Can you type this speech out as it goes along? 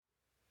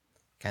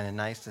Kind of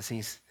nice to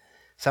see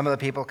some of the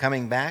people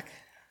coming back.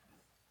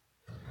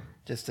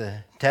 Just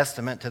a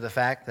testament to the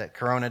fact that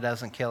Corona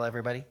doesn't kill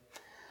everybody.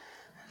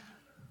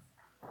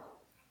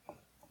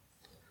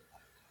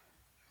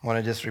 I want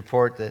to just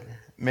report that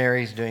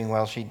Mary's doing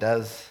well. She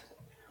does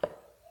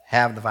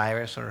have the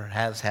virus or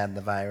has had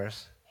the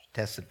virus. She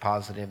tested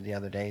positive the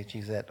other day.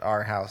 She's at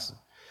our house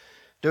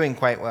doing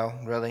quite well,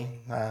 really,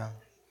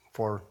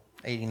 for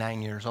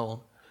 89 years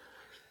old.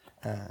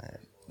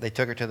 They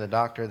took her to the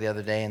doctor the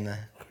other day, and the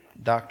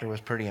doctor was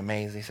pretty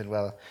amazed. He said,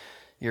 well,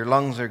 your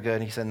lungs are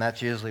good. He said, and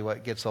that's usually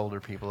what gets older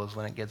people is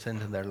when it gets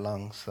into their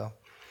lungs. So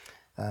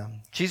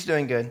she's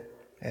doing good,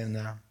 and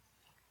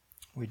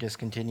we just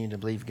continue to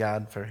believe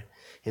God for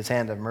His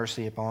hand of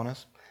mercy upon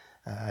us.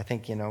 I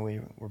think,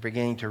 we're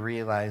beginning to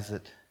realize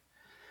that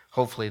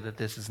hopefully that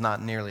this is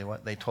not nearly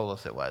what they told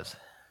us it was.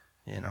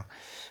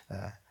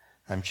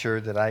 I'm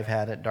sure that I've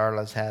had it.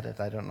 Darla's had it.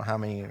 I don't know how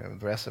many of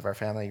the rest of our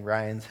family,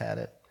 Ryan's had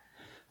it.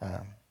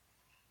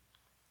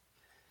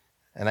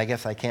 And I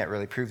guess I can't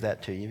really prove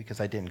that to you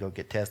because I didn't go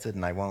get tested,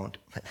 and I won't.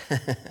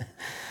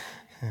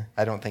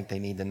 I don't think they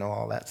need to know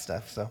all that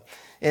stuff. So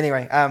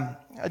anyway,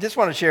 I just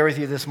want to share with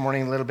you this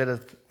morning a little bit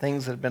of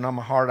things that have been on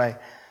my heart. It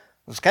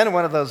was kind of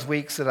one of those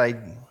weeks that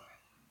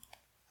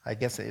I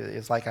guess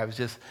it's like I was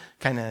just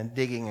kind of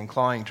digging and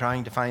clawing,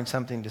 trying to find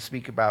something to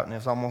speak about. And it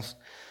was almost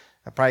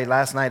probably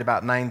last night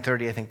about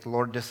 9:30, I think the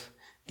Lord just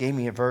gave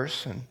me a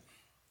verse and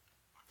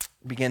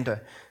began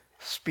to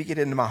speak it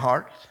into my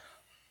heart.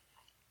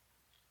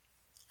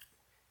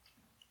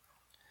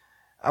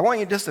 I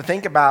want you just to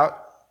think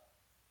about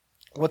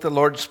what the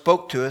Lord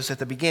spoke to us at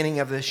the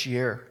beginning of this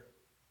year.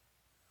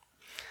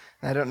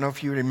 I don't know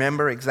if you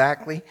remember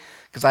exactly,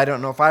 because I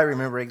don't know if I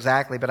remember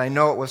exactly, but I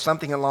know it was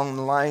something along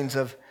the lines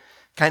of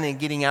kind of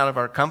getting out of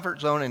our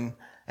comfort zone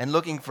and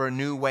looking for a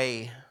new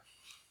way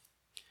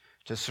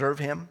to serve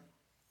Him.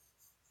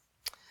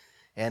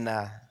 And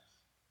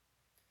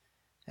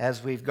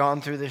as we've gone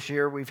through this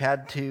year, we've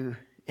had to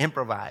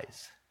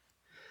improvise.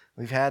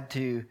 We've had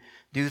to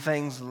do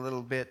things a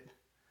little bit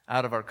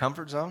out of our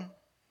comfort zone.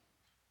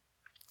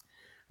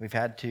 We've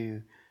had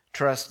to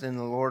trust in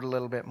the Lord a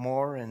little bit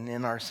more and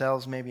in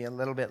ourselves maybe a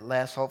little bit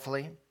less,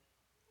 hopefully.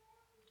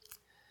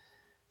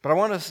 But I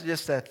want us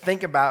just to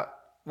think about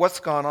what's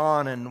gone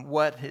on and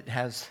what it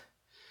has,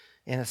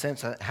 in a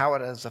sense, how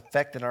it has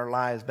affected our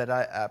lives. But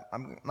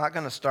I'm not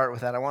going to start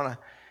with that. I want to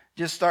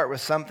just start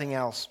with something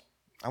else.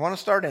 I want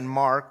to start in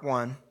Mark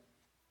 1,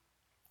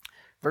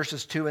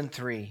 verses 2 and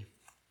 3.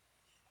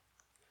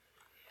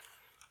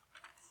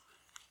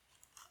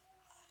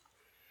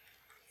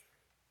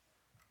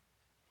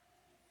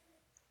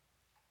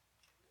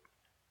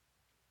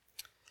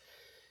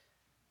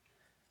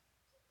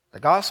 The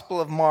Gospel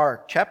of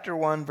Mark, chapter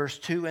 1, verse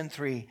 2 and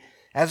 3.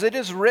 As it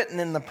is written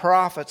in the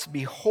prophets,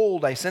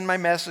 behold, I send my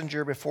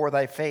messenger before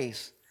thy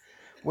face,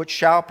 which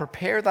shall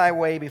prepare thy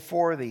way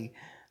before thee.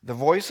 The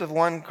voice of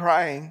one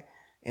crying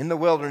in the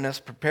wilderness,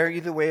 prepare ye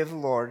the way of the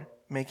Lord,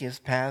 make His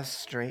paths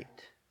straight.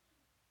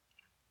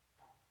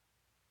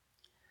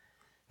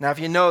 Now, if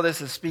you know,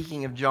 this is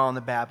speaking of John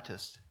the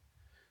Baptist.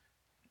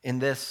 In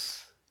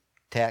this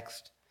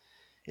text,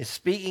 it's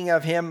speaking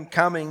of him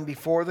coming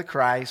before the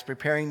Christ,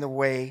 preparing the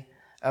way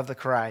of the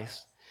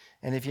Christ.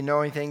 And if you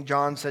know anything,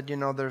 John said,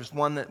 there's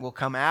one that will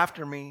come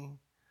after me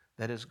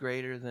that is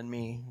greater than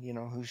me,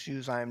 whose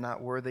shoes I am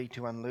not worthy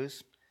to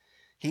unloose.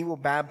 He will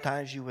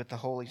baptize you with the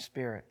Holy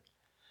Spirit.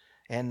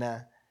 And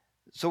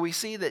so we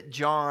see that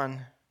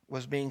John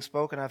was being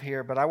spoken of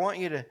here, but I want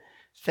you to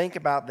think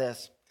about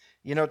this.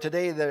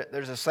 Today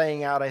there's a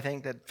saying out, I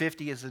think, that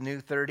 50 is the new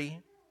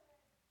 30.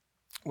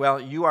 Well,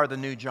 you are the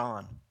new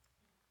John.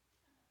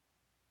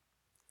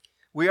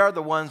 We are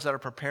the ones that are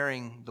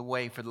preparing the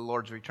way for the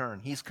Lord's return.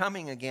 He's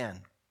coming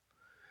again.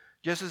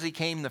 Just as He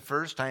came the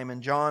first time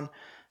and John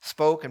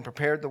spoke and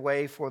prepared the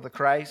way for the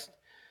Christ,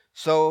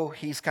 so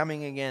He's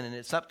coming again. And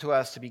it's up to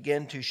us to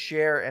begin to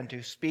share and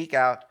to speak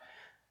out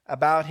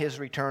about His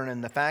return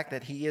and the fact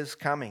that He is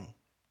coming.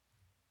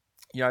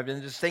 I've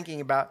been just thinking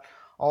about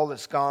all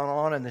that's gone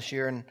on in this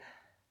year, and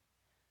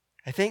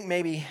I think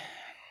maybe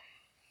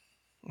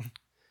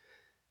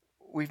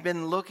we've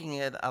been looking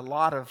at a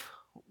lot of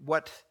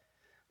what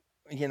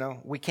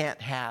we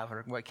can't have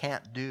or what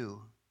can't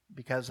do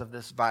because of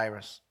this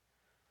virus.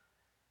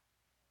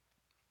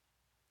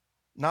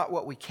 Not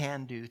what we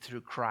can do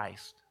through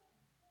Christ.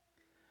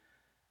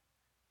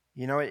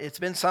 It's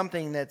been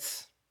something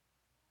that's,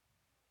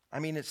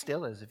 it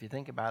still is if you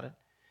think about it.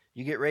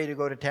 You get ready to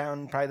go to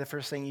town, probably the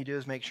first thing you do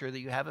is make sure that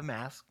you have a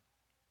mask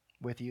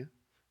with you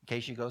in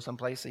case you go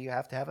someplace that you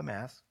have to have a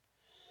mask.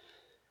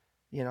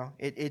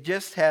 It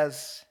just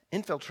has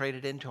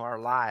infiltrated into our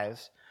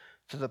lives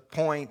to a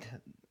point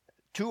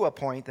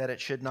that it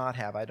should not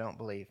have, I don't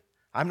believe.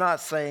 I'm not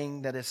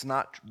saying that it's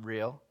not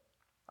real.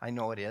 I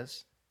know it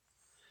is.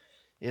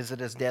 Is it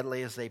as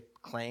deadly as they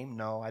claim?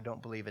 No, I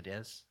don't believe it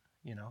is.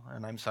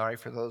 And I'm sorry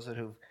for those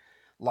who've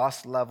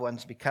lost loved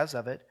ones because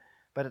of it.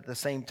 But at the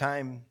same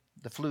time,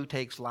 the flu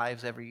takes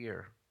lives every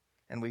year.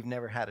 And we've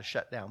never had a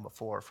shutdown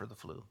before for the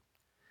flu.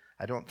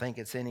 I don't think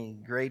it's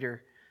any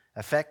greater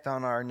effect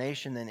on our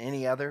nation than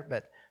any other,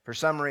 but for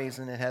some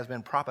reason it has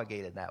been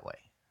propagated that way,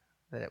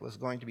 that it was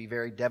going to be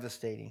very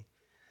devastating.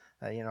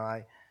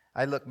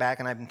 I look back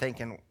and I've been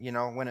thinking,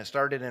 when it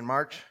started in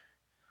March,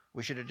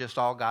 we should have just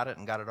all got it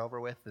and got it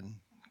over with and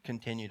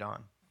continued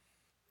on.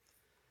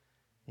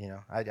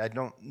 I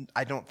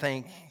don't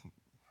think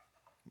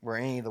we're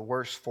any the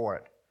worse for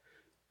it.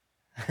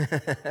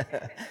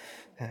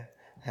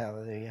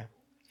 Hallelujah.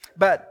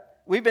 But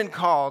we've been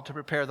called to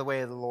prepare the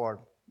way of the Lord.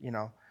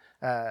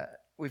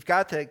 We've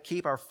got to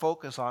keep our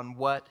focus on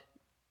what,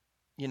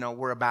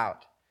 we're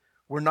about.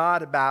 We're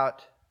not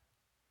about,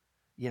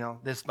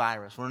 this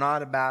virus. We're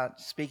not about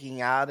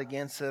speaking out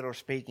against it or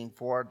speaking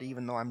for it,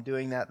 even though I'm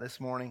doing that this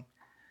morning.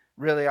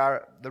 Really,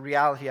 the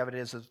reality of it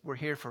is we're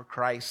here for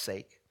Christ's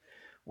sake.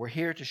 We're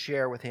here to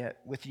share with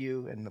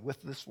you and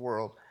with this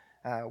world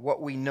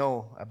what we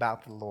know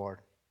about the Lord.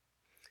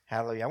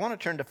 Hallelujah. I want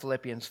to turn to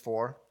Philippians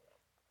 4.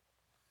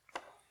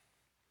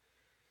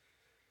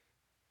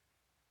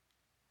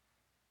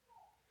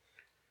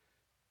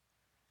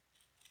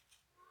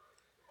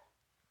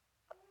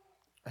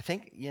 I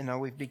think,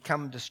 we've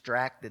become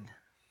distracted.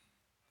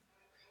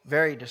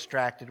 Very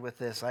distracted with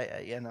this.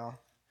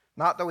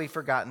 Not that we've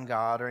forgotten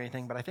God or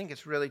anything, but I think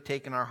it's really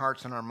taken our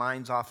hearts and our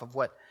minds off of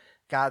what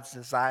God's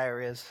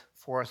desire is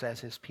for us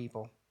as His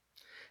people.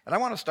 And I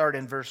want to start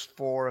in verse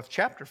 4 of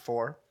chapter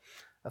 4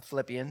 of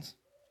Philippians.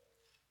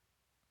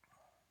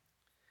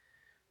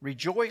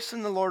 Rejoice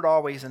in the Lord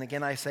always, and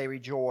again I say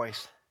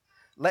rejoice.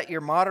 Let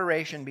your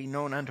moderation be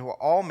known unto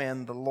all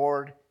men, the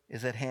Lord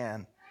is at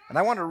hand. And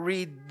I want to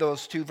read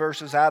those two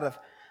verses out of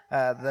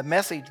the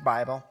Message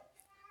Bible.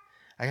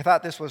 I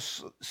thought this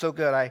was so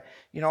good. I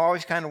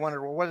always kind of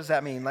wondered, well, what does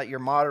that mean? Let your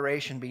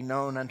moderation be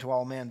known unto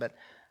all men. But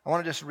I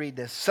want to just read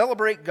this.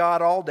 Celebrate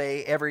God all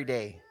day, every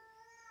day.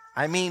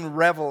 I mean,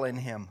 revel in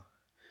Him.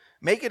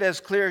 Make it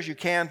as clear as you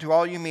can to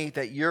all you meet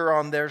that you're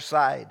on their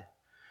side,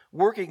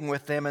 working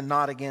with them and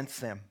not against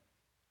them.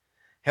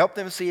 Help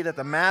them see that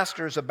the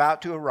Master is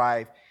about to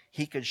arrive.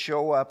 He could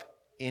show up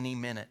any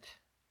minute.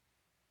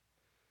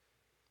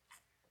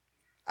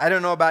 I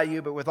don't know about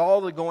you, but with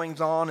all the goings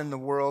on in the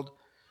world,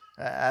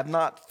 I've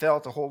not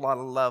felt a whole lot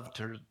of love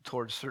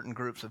towards certain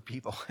groups of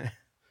people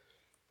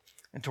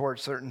and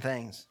towards certain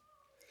things.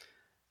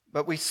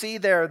 But we see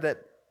there that,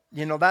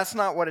 that's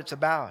not what it's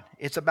about.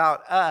 It's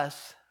about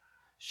us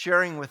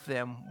sharing with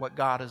them what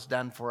God has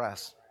done for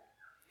us.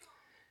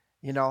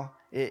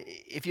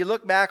 If you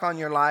look back on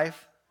your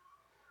life,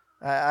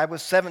 I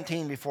was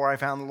 17 before I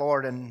found the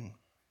Lord, and,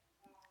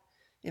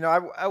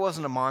 I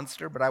wasn't a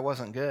monster, but I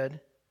wasn't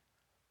good.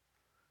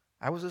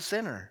 I was a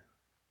sinner.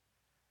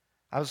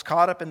 I was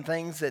caught up in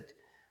things that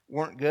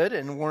weren't good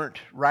and weren't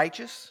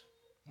righteous,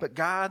 but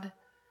God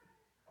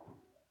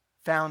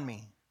found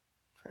me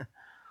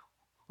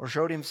or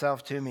showed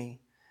Himself to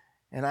me,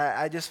 and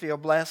I just feel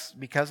blessed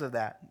because of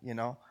that,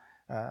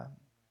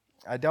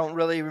 I don't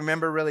really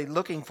remember really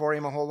looking for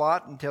Him a whole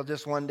lot until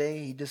just one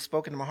day He just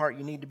spoke into my heart,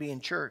 you need to be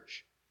in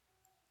church.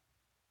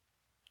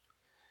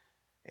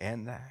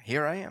 And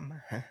here I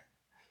am.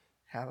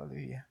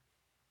 Hallelujah.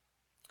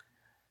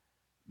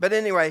 But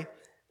anyway,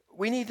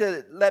 we need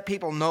to let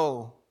people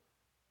know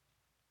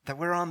that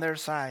we're on their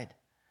side,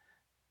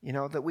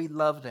 that we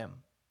love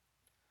them,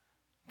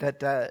 that,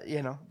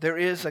 there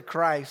is a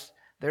Christ,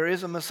 there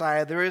is a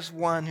Messiah, there is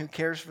one who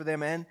cares for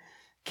them and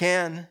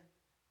can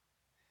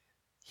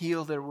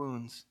heal their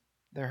wounds,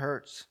 their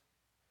hurts.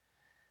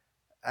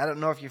 I don't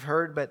know if you've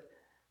heard, but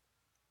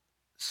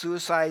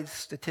suicide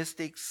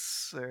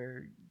statistics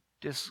are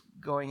just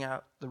going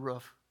out the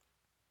roof.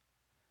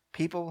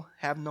 People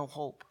have no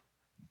hope.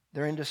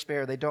 They're in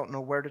despair. They don't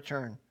know where to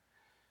turn.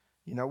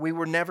 We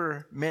were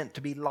never meant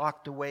to be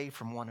locked away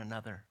from one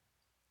another.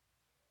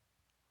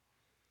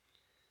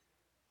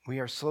 We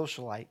are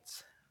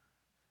socialites.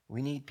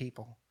 We need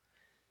people.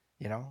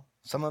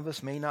 Some of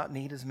us may not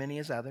need as many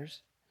as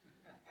others,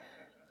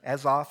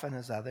 as often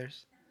as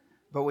others,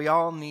 but we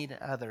all need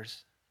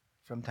others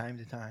from time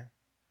to time.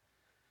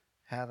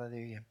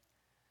 Hallelujah.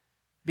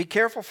 Be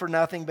careful for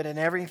nothing, but in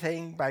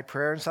everything by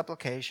prayer and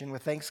supplication,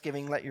 with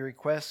thanksgiving, let your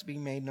requests be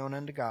made known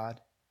unto God.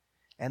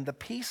 And the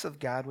peace of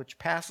God, which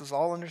passes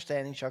all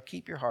understanding, shall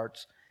keep your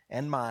hearts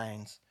and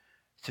minds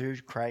through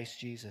Christ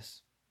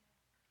Jesus.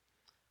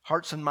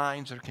 Hearts and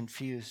minds are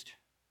confused.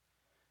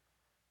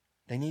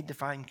 They need to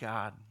find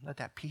God. Let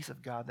that peace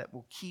of God that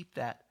will keep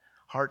that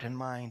heart and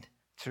mind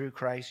through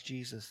Christ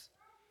Jesus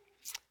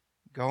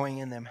going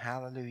in them.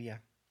 Hallelujah.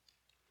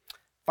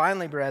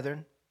 Finally,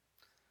 brethren,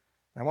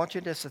 I want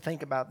you just to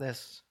think about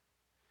this.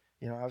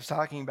 I was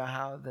talking about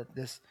how that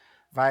this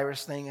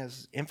virus thing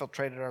has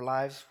infiltrated our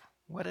lives.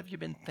 What have you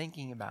been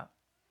thinking about?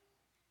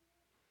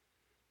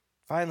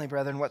 Finally,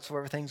 brethren,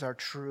 whatsoever things are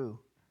true,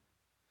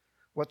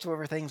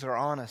 whatsoever things are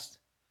honest,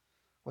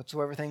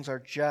 whatsoever things are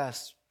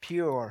just,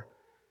 pure,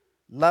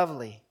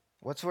 lovely,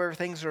 whatsoever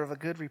things are of a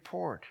good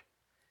report,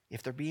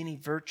 if there be any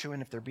virtue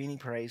and if there be any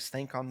praise,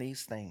 think on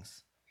these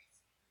things.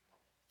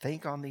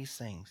 Think on these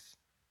things.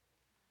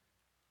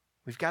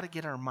 We've got to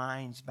get our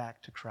minds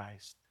back to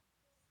Christ.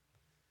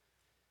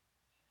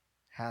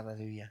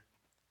 Hallelujah.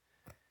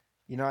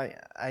 You know,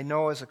 I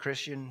know as a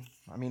Christian,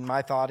 I mean,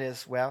 my thought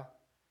is, well,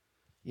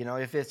 you know,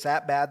 if it's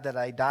that bad that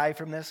I die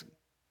from this,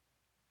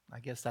 I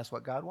guess that's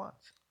what God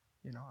wants.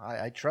 You know,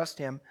 I trust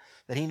Him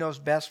that He knows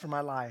best for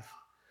my life.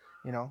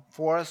 You know,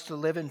 for us to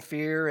live in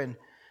fear and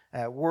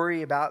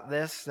worry about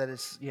this, that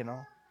it's, you know,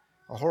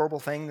 a horrible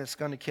thing that's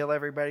going to kill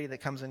everybody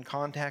that comes in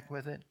contact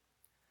with it.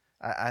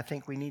 I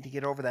think we need to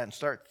get over that and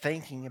start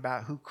thinking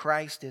about who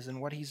Christ is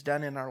and what He's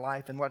done in our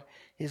life and what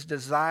His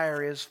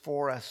desire is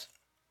for us.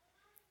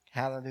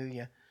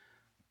 Hallelujah.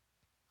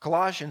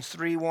 Colossians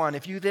 3:1,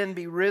 if you then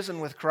be risen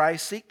with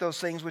Christ, seek those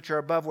things which are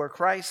above where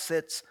Christ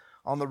sits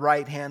on the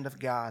right hand of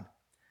God.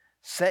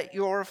 Set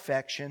your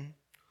affection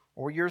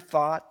or your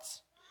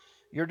thoughts,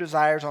 your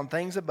desires on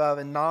things above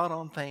and not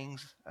on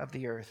things of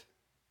the earth.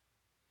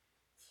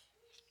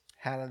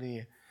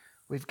 Hallelujah.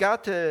 We've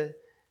got to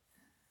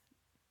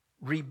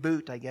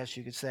reboot, I guess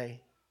you could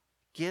say.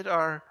 Get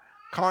our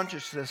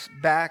consciousness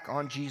back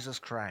on Jesus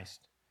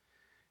Christ.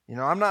 You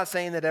know, I'm not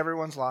saying that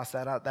everyone's lost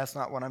that out. That's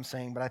not what I'm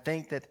saying. But I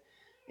think that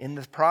in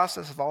the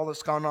process of all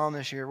that's gone on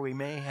this year, we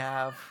may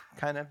have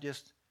kind of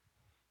just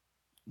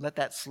let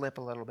that slip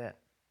a little bit.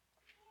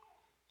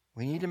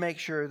 We need to make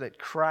sure that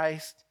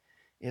Christ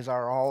is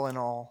our all in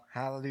all.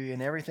 Hallelujah.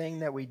 And everything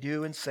that we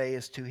do and say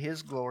is to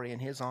His glory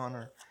and His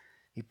honor.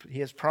 He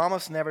has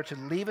promised never to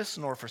leave us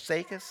nor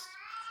forsake us.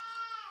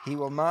 He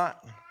will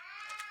not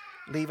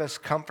leave us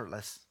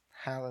comfortless.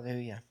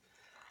 Hallelujah.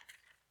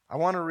 I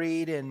want to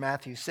read in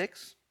Matthew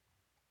 6.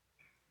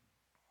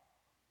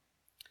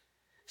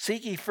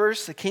 Seek ye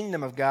first the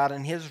kingdom of God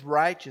and His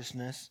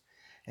righteousness,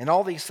 and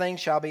all these things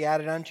shall be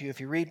added unto you. If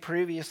you read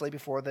previously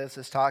before this,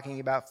 it's talking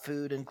about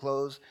food and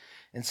clothes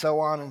and so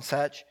on and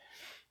such.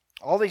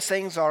 All these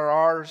things are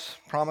ours,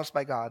 promised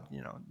by God.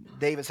 You know,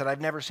 David said,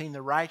 I've never seen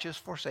the righteous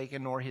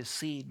forsaken nor his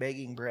seed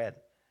begging bread.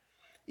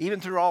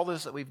 Even through all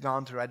this that we've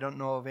gone through, I don't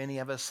know of any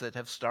of us that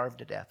have starved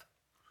to death,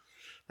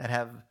 that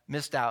have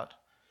missed out,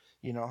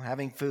 you know,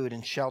 having food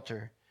and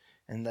shelter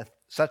and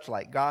such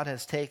like. God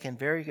has taken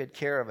very good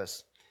care of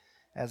us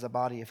as a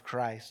body of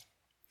Christ.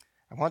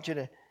 I want you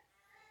to,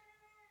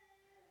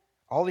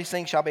 all these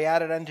things shall be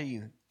added unto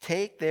you.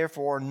 Take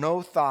therefore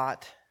no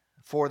thought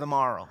for the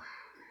morrow.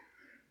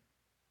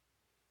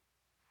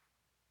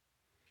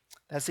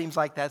 That seems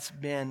like that's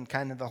been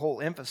kind of the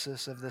whole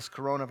emphasis of this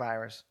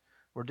coronavirus.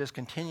 We're just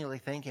continually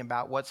thinking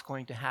about what's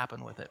going to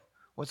happen with it.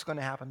 What's going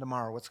to happen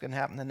tomorrow? What's going to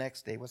happen the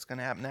next day? What's going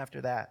to happen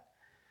after that?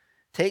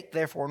 Take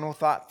therefore no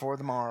thought for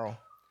the morrow.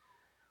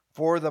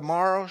 For the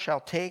morrow shall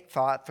take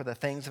thought for the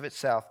things of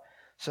itself.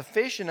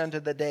 Sufficient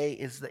unto the day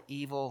is the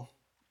evil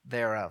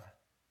thereof.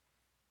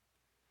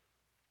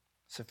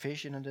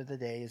 Sufficient unto the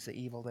day is the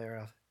evil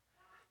thereof.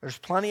 There's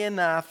plenty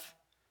enough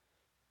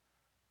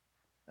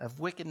of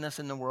wickedness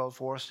in the world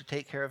for us to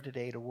take care of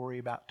today to worry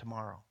about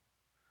tomorrow.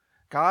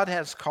 God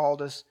has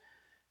called us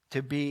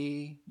to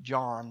be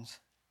Johns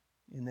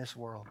in this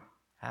world.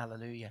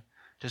 Hallelujah.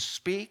 To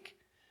speak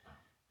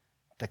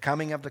the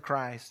coming of the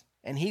Christ.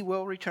 And He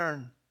will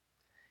return.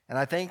 And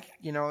I think,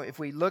 you know, if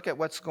we look at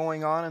what's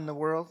going on in the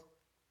world,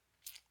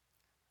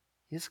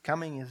 His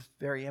coming is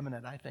very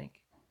imminent, I think.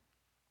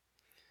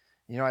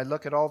 You know, I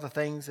look at all the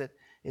things that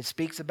it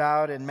speaks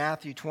about in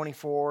Matthew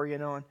 24, you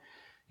know, and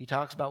He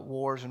talks about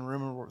wars and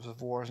rumors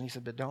of wars. And He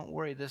said, but don't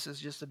worry, this is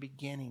just the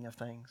beginning of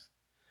things.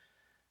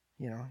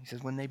 You know, He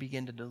says, when they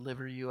begin to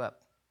deliver you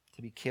up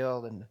to be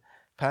killed and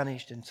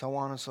punished and so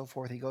on and so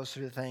forth, He goes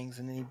through the things.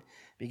 And then He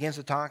begins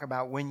to talk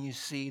about when you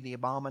see the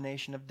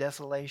abomination of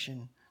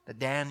desolation that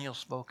Daniel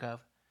spoke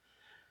of.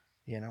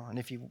 You know, and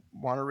if you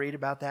want to read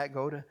about that,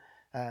 go to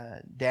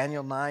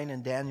Daniel 9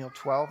 and Daniel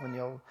 12 and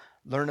you'll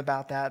learn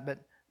about that. But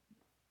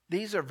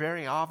these are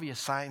very obvious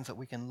signs that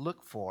we can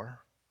look for,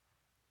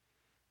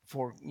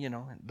 you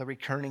know, the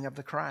returning of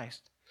the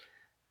Christ.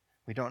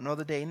 We don't know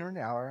the day nor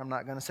the hour. I'm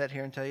not going to sit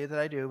here and tell you that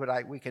I do,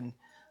 but we can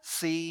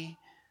see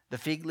the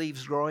fig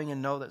leaves growing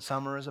and know that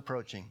summer is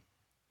approaching.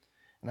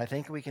 And I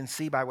think we can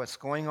see by what's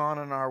going on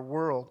in our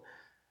world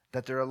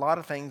that there are a lot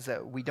of things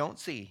that we don't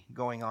see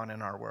going on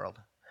in our world.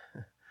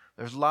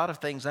 There's a lot of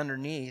things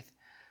underneath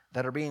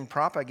that are being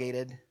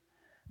propagated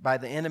by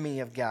the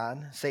enemy of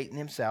God, Satan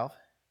himself.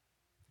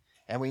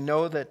 And we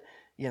know that,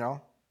 you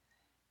know,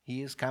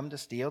 he has come to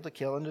steal, to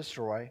kill, and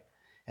destroy.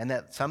 And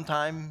that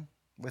sometime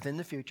within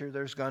the future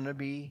there's going to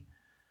be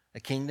a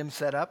kingdom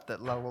set up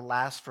that will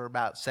last for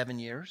about 7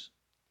 years.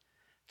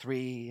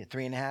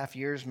 3.5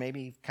 years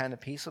maybe kind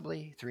of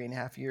peaceably.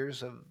 3.5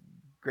 years of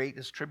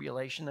greatest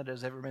tribulation that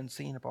has ever been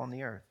seen upon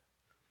the earth.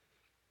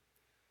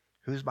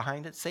 Who's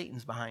behind it?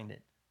 Satan's behind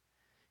it.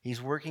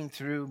 He's working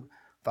through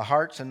the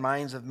hearts and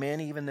minds of men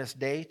even this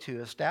day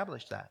to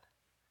establish that.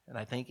 And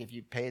I think if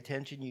you pay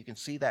attention, you can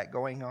see that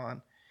going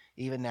on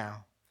even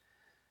now.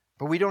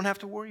 But we don't have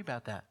to worry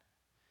about that.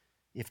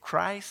 If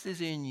Christ is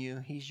in you,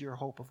 He's your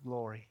hope of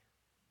glory.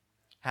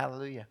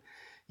 Hallelujah.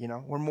 You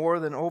know, we're more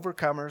than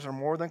overcomers or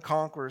more than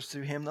conquerors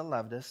through Him that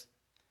loved us.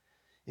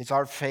 It's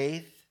our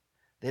faith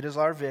that is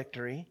our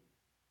victory.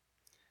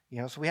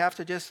 You know, so we have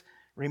to just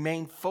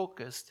remain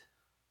focused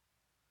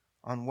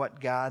on what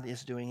God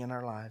is doing in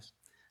our lives.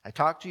 I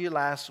talked to you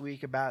last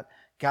week about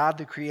God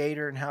the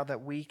Creator and how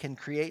that we can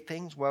create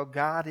things. Well,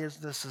 God is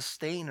the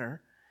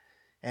sustainer,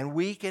 and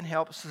we can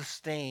help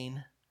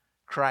sustain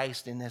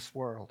Christ in this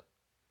world.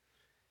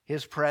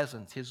 His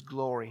presence, His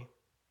glory,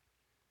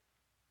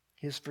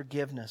 His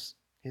forgiveness,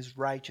 His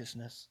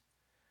righteousness.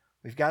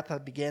 We've got to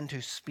begin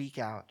to speak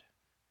out.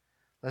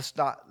 Let's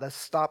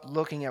stop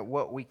looking at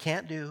what we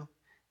can't do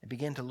and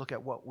begin to look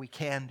at what we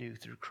can do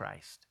through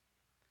Christ.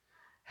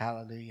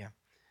 Hallelujah.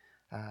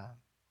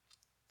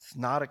 It's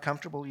not a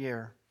comfortable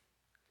year,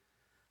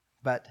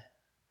 but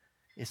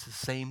it's the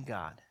same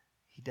God.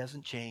 He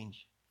doesn't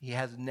change. He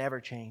has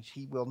never changed.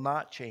 He will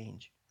not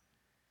change.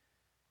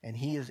 And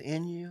He is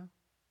in you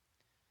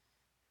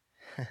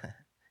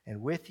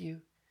and with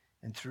you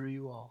and through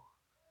you all.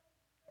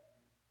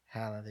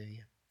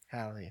 Hallelujah.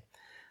 Hallelujah.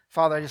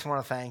 Father, I just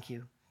want to thank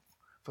you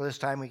for this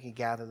time we can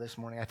gather this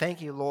morning. I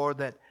thank you, Lord,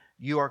 that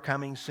you are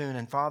coming soon.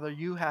 And Father,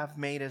 you have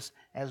made us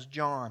as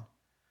John,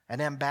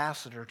 an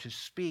ambassador to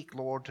speak,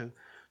 Lord, to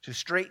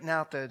straighten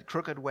out the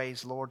crooked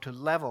ways, Lord, to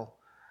level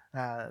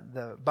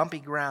the bumpy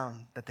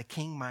ground, that the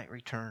King might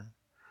return,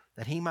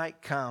 that He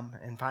might come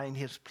and find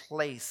His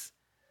place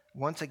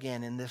once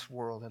again in this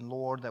world. And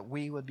Lord, that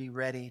we would be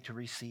ready to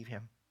receive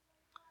Him.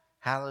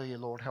 Hallelujah,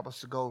 Lord. Help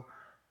us to go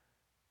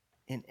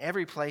in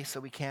every place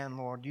that we can,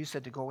 Lord. You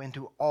said to go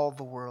into all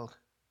the world.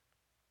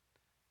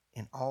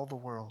 In all the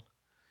world.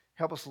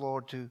 Help us,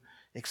 Lord, to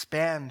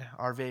expand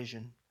our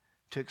vision,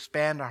 to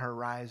expand our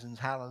horizons.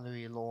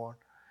 Hallelujah, Lord.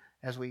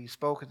 As we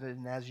spoke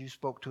and as you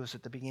spoke to us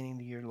at the beginning of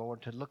the year,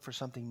 Lord, to look for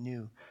something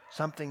new,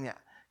 something that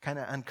kind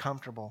of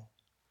uncomfortable,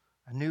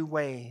 a new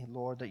way,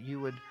 Lord, that you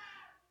would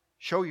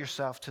show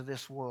yourself to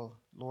this world.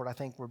 Lord, I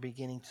think we're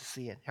beginning to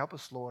see it. Help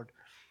us, Lord,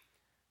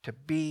 to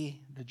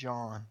be the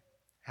John,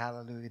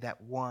 hallelujah,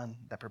 that one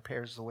that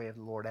prepares the way of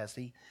the Lord as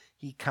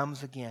he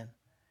comes again.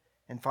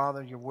 And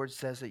Father, your word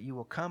says that you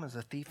will come as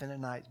a thief in the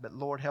night. But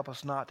Lord, help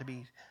us not to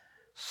be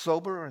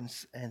sober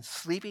and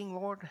sleeping,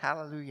 Lord.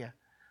 Hallelujah.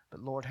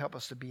 But Lord, help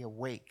us to be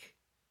awake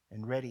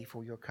and ready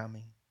for your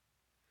coming.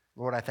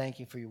 Lord, I thank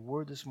you for your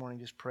word this morning.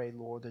 Just pray,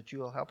 Lord, that you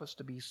will help us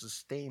to be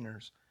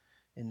sustainers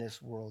in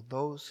this world.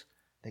 Those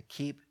that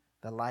keep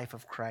the life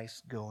of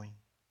Christ going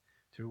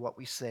through what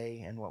we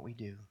say and what we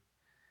do.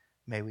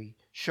 May we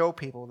show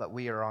people that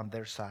we are on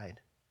their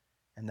side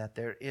and that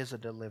there is a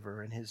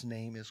deliverer and His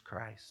name is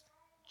Christ.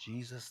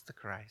 Jesus the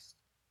Christ.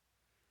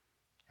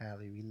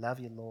 Hallelujah. We love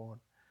you, Lord.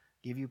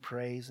 Give you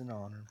praise and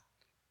honor.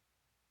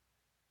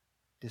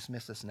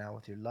 Dismiss us now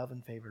with your love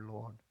and favor,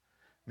 Lord.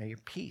 May your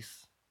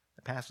peace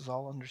that passes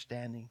all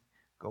understanding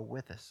go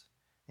with us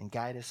and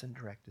guide us and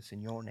direct us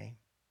in your name.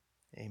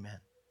 Amen.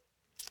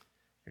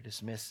 You're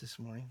dismissed this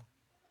morning.